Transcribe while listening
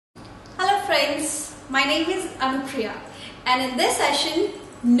friends, my name is Anupriya and in this session,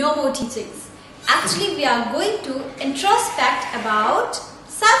 no more teachings. Actually, we are going to introspect about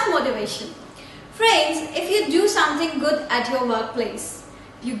self-motivation. Friends, if you do something good at your workplace,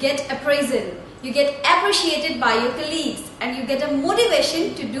 you get appraisal, you get appreciated by your colleagues and you get a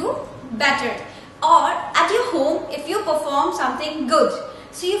motivation to do better. Or at your home, if you perform something good,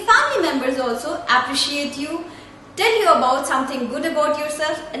 so your family members also appreciate you, tell you about something good about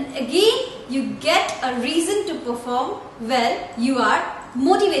yourself, and again you get a reason to perform well. You are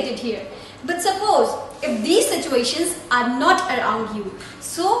motivated here. But suppose if these situations are not around you,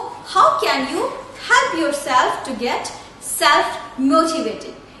 so how can you help yourself to get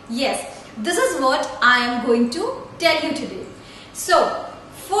self-motivated? Yes, this is what I am going to tell you today. So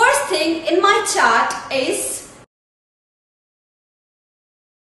first thing in my chart is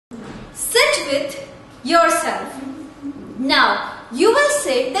sit with yourself. Now, you will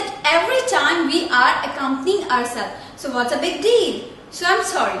say that every time we are accompanying ourselves. So what's a big deal? So I'm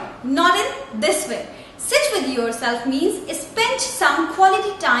sorry, not in this way. Sit with yourself means spend some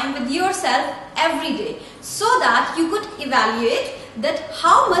quality time with yourself every day so that you could evaluate that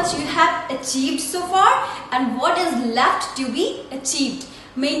how much you have achieved so far and what is left to be achieved.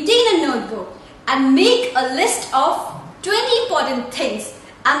 Maintain a notebook and make a list of 20 important things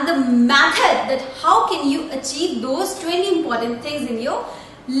and the method that how can you achieve those 20 important things in your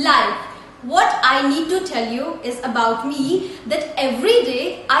life. What I need to tell you is about me that every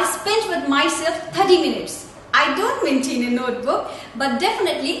day I spend with myself 30 minutes. I don't maintain a notebook, but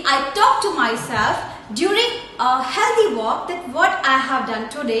definitely I talk to myself during a healthy walk that what I have done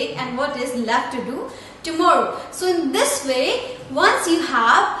today and what is left to do tomorrow. So in this way, once you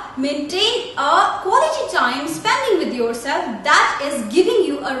have maintained a quality time spending with yourself, that is giving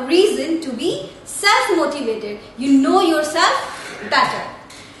you a reason to be self-motivated. You know yourself better.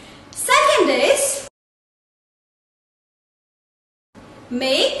 Second is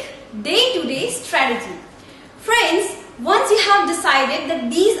make day-to-day strategy. Friends, once you have decided that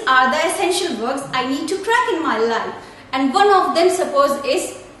these are the essential works I need to crack in my life, and one of them suppose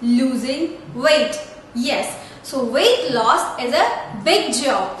is losing weight. Yes, so weight loss is a big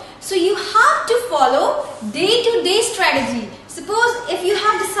job. So you have to follow day-to-day strategy. Suppose if you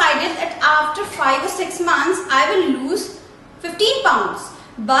have decided that after 5 or 6 months I will lose 15 pounds.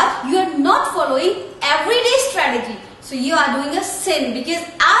 But you are not following everyday strategy. So you are doing a sin because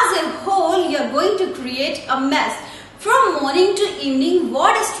as a whole you are going to create a mess. From morning to evening,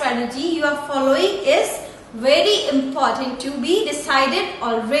 what strategy you are following is very important to be decided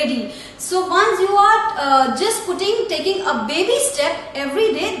already. So once you are just taking a baby step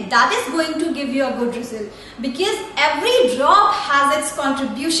every day, that is going to give you a good result. Because every drop has its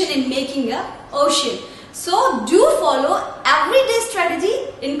contribution in making an ocean. So do follow everyday strategy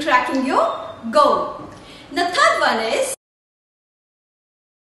in cracking your goal. The third one is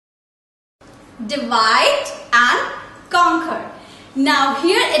divide and conquer. Now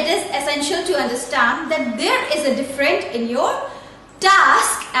here it is essential to understand that there is a difference in your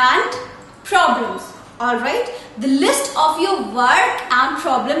task and problems. Alright, the list of your work and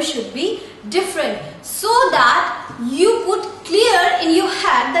problem should be different so that you put clear in your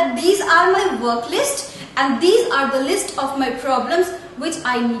head that these are my work list and these are the list of my problems which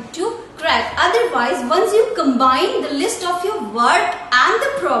I need to crack. Otherwise, once you combine the list of your work and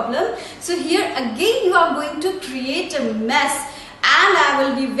the problem, so here again you are going to create a mess. And I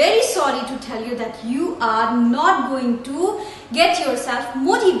will be very sorry to tell you that you are not going to get yourself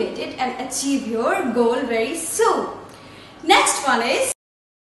motivated and achieve your goal very soon. Next one is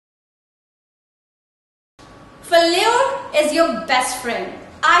failure is your best friend.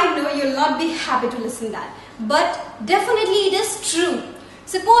 I know you'll not be happy to listen to that, but definitely it is true.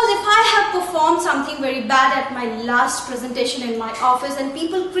 Suppose if I have performed something very bad at my last presentation in my office and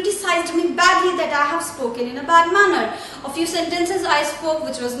people criticized me badly that I have spoken in a bad manner. A few sentences I spoke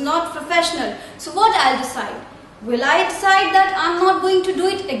which was not professional. So what I'll decide? Will I decide that I'm not going to do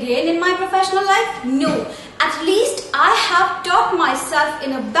it again in my professional life? No. At least I have taught myself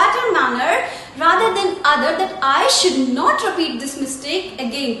in a better manner rather than other that I should not repeat this mistake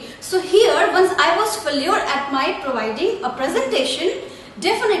again. So here once I was failure at my providing a presentation,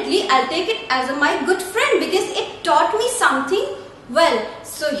 definitely I'll take it as my good friend because it taught me something well.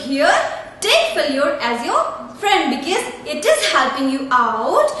 So here take failure as your friend because it is helping you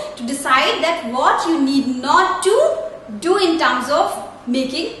out to decide that what you need not to do in terms of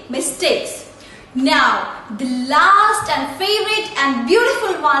making mistakes. Now the last and favorite and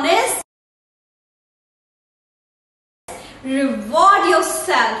beautiful one is reward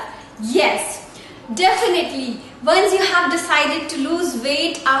yourself. Yes, definitely Once you have decided to lose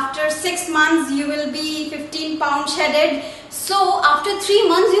weight, after 6 months you will be 15 pounds shedded. So after 3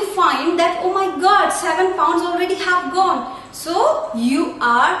 months you find that, oh my god, 7 pounds already have gone. So you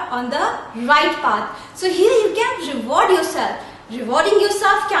are on the right path. So here you can reward yourself. Rewarding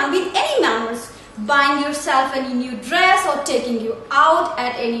yourself can be in any manners. Buying yourself any new dress, or taking you out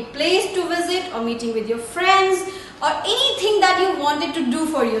at any place to visit, or meeting with your friends, or anything that you wanted to do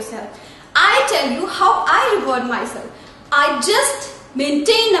for yourself. I tell you how I reward myself. I just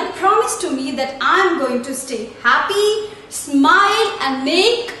maintain a promise to me that I am going to stay happy, smile, and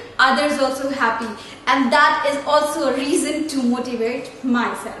make others also happy. And that is also a reason to motivate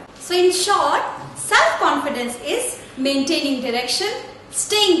myself. So in short, self-confidence is maintaining direction,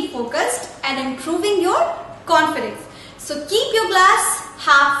 staying focused, and improving your confidence. So keep your glass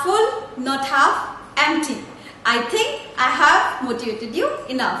half full, not half empty. I think I have motivated you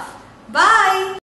enough. Bye.